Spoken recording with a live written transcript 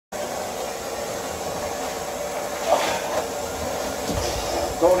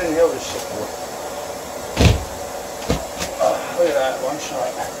Don't inhale this shit. Look at that, one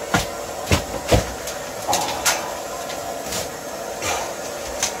shot.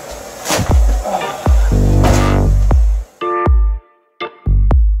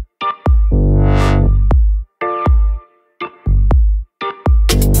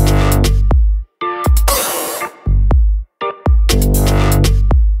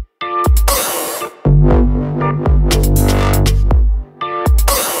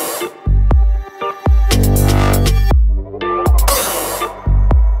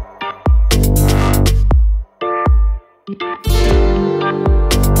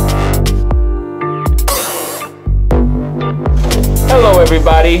 Hello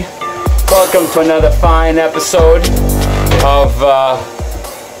everybody, welcome to another fine episode of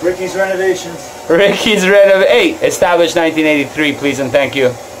Ricky's Renovations. Ricky's Renovate, established 1983, please and thank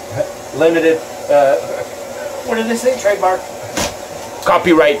you. Limited, what did they say, trademark?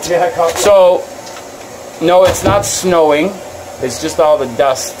 Copyright. Yeah, copyright. So, no, it's not snowing, it's just all the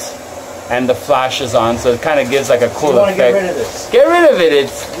dust and the flash is on, so it kind of gives like a cool effect. You want to get rid of this? Get rid of it,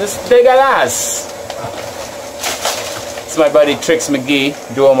 it's this big ass. It's my buddy Trix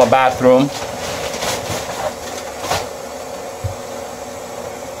McGee doing my bathroom.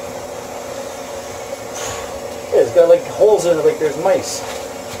 Yeah, it's got like holes in it like there's mice.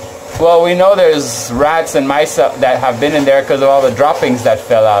 Well, we know there's rats and mice that have been in there because of all the droppings that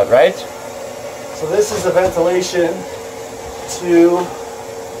fell out, right? So this is the ventilation to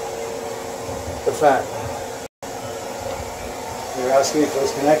the fan. You're asking if it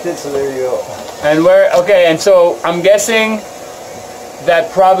was connected, so there you go. And where, okay, and so I'm guessing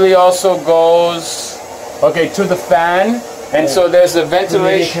that probably also goes, okay, to the fan, and so there's a Maybe it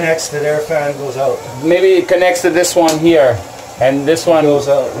ventilation. connects to their fan, goes out. Maybe it connects to this one here, and this one Goes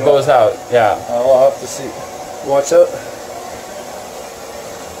out, yeah. Goes out, yeah. I'll have to see. Watch out.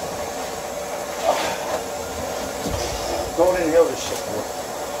 Don't inhale this shit.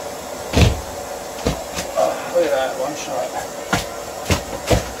 Look at that, one shot.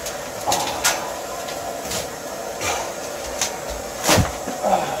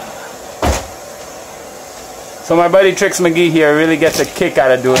 So my buddy Trix McGee here really gets a kick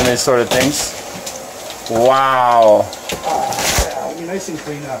out of doing this sort of things. Wow. Yeah, it'll be nice and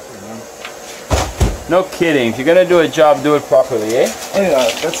clean after, man. No kidding. If you're gonna do a job, do it properly, eh? Look at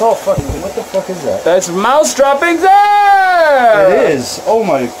that. That's all fucking. What the fuck is that? That's mouse droppings there! It is. Oh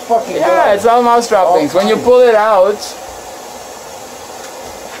my fucking god. Yeah, it's all mouse droppings. When you pull it out.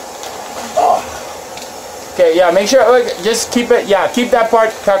 Okay, yeah, make sure, look, just keep it, yeah, keep that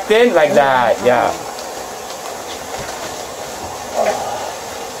part tucked in like that, yeah.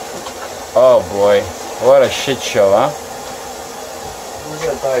 Oh boy, what a shit show, huh? Where's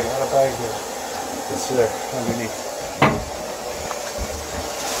that bag? I had a bag here. It's there, underneath.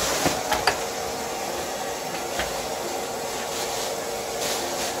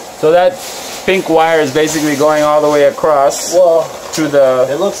 So that pink wire is basically going all the way across to the...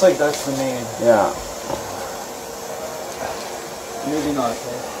 It looks like that's the main. Yeah. Maybe not.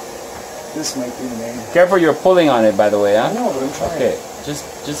 This might be the main. Careful, you're pulling on it, by the way, huh? I know, but I'm trying. Okay, just...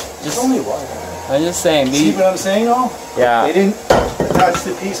 It's only wire. I'm just saying. See what I'm saying, though? Yeah. They didn't attach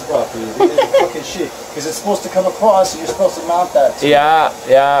the piece properly. They did fucking shit. Because it's supposed to come across, and you're supposed to mount that. Too.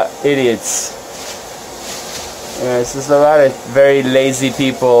 Yeah, idiots. Yeah, it's just a lot of very lazy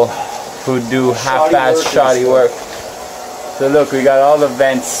people who do half-assed shoddy work. So look, we got all the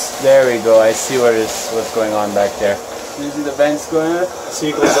vents. There we go. I see what's going on back there. You see the vents going on? See,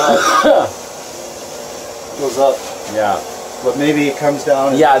 it goes up. Goes up. Yeah. But maybe it comes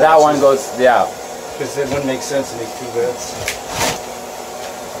down. Yeah, that one goes, yeah. Because it wouldn't make sense to make two beds.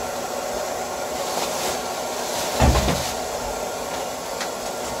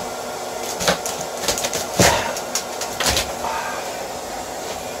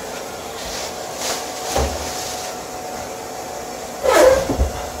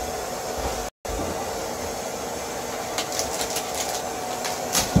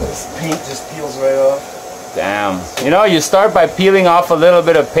 This paint just peels right off. Damn. You know, you start by peeling off a little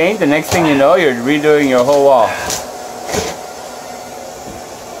bit of paint, the next thing you know, you're redoing your whole wall.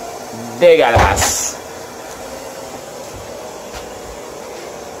 Dégueulasse.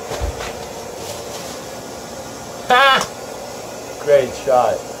 Ha! Great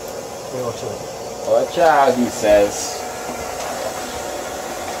shot. Watch out, he says.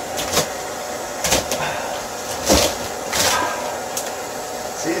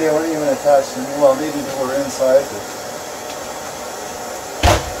 See, they weren't even attached to me. Well, maybe they were inside. But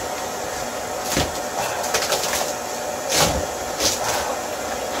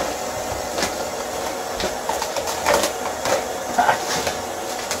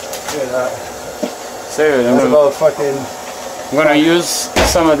that. Save it. That's about fucking... I'm gonna use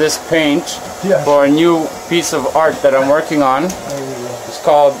some of this paint for a new piece of art that I'm working on. It's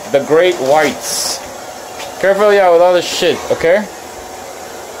called The Great Whites. Careful, yeah, with all this shit, okay?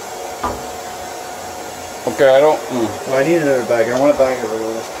 Okay, I don't... Well, I need another bag. I want a bag right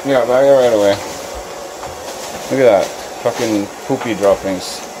away. Yeah, bag it right away. Look at that. Fucking poopy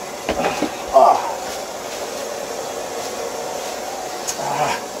droppings.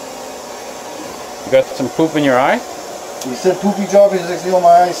 You got some poop in your eye? You said poopy droppings next to my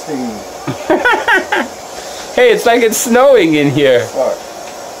eyes stinging. Hey, it's like it's snowing in here. Fuck.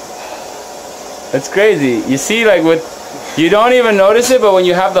 It's crazy. You see, like with... You don't even notice it, but when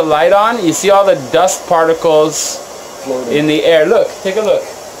you have the light on, you see all the dust particles floating in the air. Look, take a look.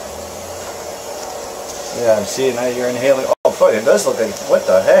 Yeah, I'm seeing now you're inhaling. Oh, fuck, it does look like... What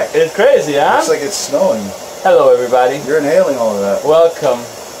the heck? It's crazy, huh? Looks like it's snowing. Hello, everybody. You're inhaling all of that. Welcome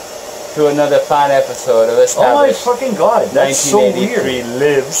to another fine episode of Established. Oh my fucking god, that's so weird. 1983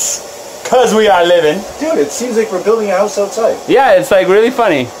 lives. Cause we are living. Dude, it seems like we're building a house outside. Yeah, it's like really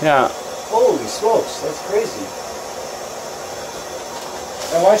funny. Yeah. Holy smokes, that's crazy.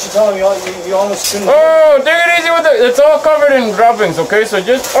 And why aren't you telling me you almost couldn't... Oh, take it easy with it. It's all covered in droppings, okay? So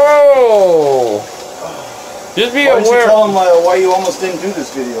just... Oh! Just be aware. Why don't you tell them why you almost didn't do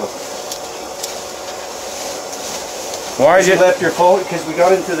this video? Why did you left your phone? Because we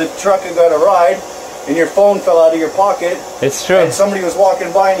got into the truck and got a ride, and your phone fell out of your pocket. It's true. And somebody was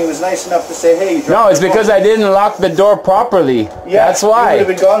walking by, and he was nice enough to say, "Hey." No, it's because I didn't lock the door properly. Yeah, that's why. We would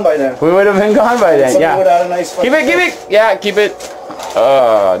have been gone by then. We would have been gone by then. Somebody yeah. would have had a nice. Keep it. Yeah, keep it.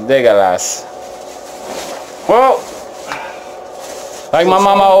 Oh, dégueulasse. Well, like my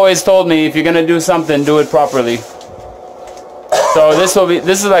mama always told me, if you're gonna do something, do it properly. So this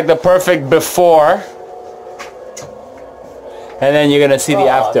is like the perfect before. And then you're gonna see the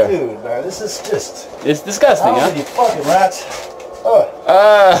after. Dude, man, this is just... It's disgusting, huh? You fucking rats.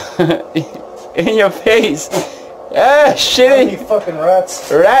 In your face. Shitty. You fucking rats.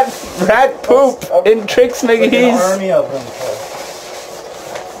 Rat poop in Tricks McGee's. Army of them.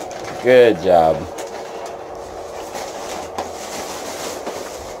 Good job.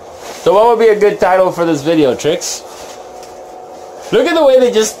 So what would be a good title for this video, Tricks? Look at the way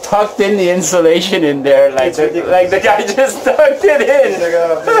they just tucked in the insulation in there, like the guy just tucked it in. Like,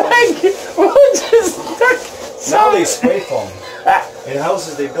 what just tucked? Now they spray foam. In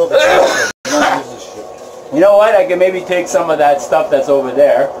houses they build it. You know what? I can maybe take some of that stuff that's over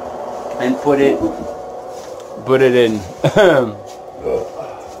there and put it in.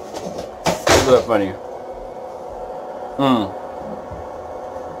 Isn't that funny?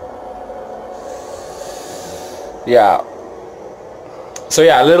 Yeah. So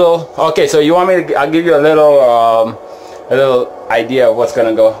yeah, okay, so you want me to, I'll give you a little idea of what's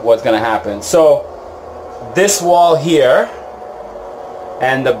gonna happen. So this wall here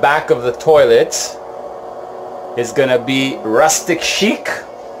and the back of the toilet is gonna be rustic chic.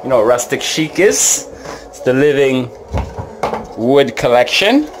 You know what rustic chic is? It's the living wood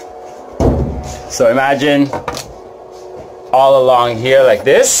collection. So imagine all along here like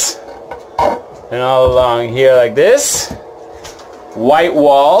this, and all along here like this. White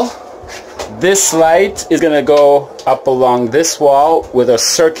wall. This light is gonna go up along this wall with a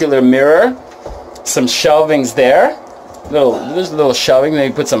circular mirror. Some shelvings there. There's a little shelving.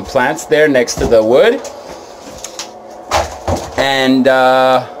 Maybe put some plants there next to the wood. And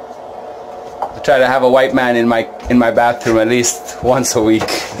I try to have a white man in my bathroom at least once a week.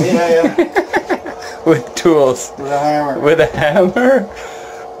 Yeah. With tools. With a hammer. With a hammer.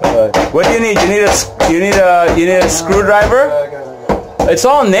 What do you need? You need a screwdriver? It's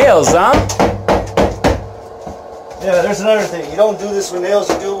all nails, huh? Yeah, there's another thing. You don't do this with nails,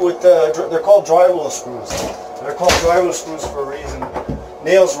 you do it with, they're called drywall screws. They're called drywall screws for a reason.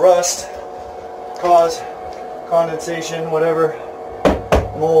 Nails rust, cause condensation, whatever,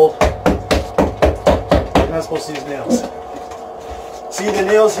 mold. You're not supposed to use nails. See the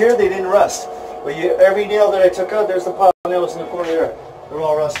nails here? They didn't rust. But every nail that I took out, there's the pile of nails in the corner there. They're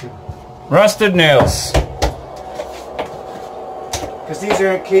all rusted. Rusted nails. Because these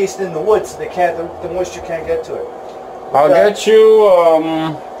are encased in the wood, so they can't. The moisture can't get to it. I'll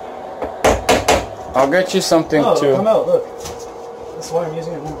get you something too. Come out, look. That's why I'm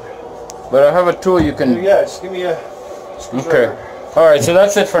using it more. But I have a tool you can. Yeah, just give me a screwdriver. Okay. All right. So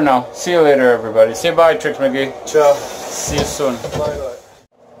that's it for now. See you later, everybody. Say bye, Tricks McGee. Ciao. See you soon. Bye.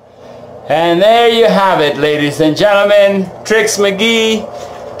 And there you have it, ladies and gentlemen. Tricks McGee,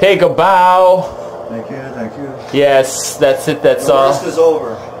 take a bow. Thank you. Yes, that's it, that's all. The worst is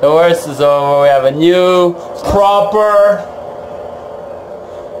over. The worst is over. We have a new, proper,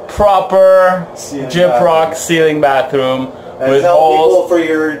 proper Ceiling gyprock ceiling bathroom And with tell holes. people for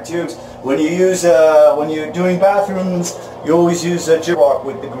your tubes, when you use when you're doing bathrooms, you always use a gyprock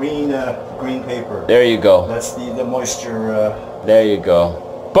with the green paper. There you go. That's the moisture. There you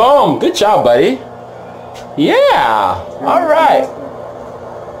go. Boom! Good job, buddy. Yeah. All right.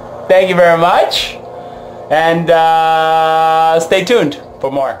 Thank you very much. And stay tuned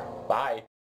for more.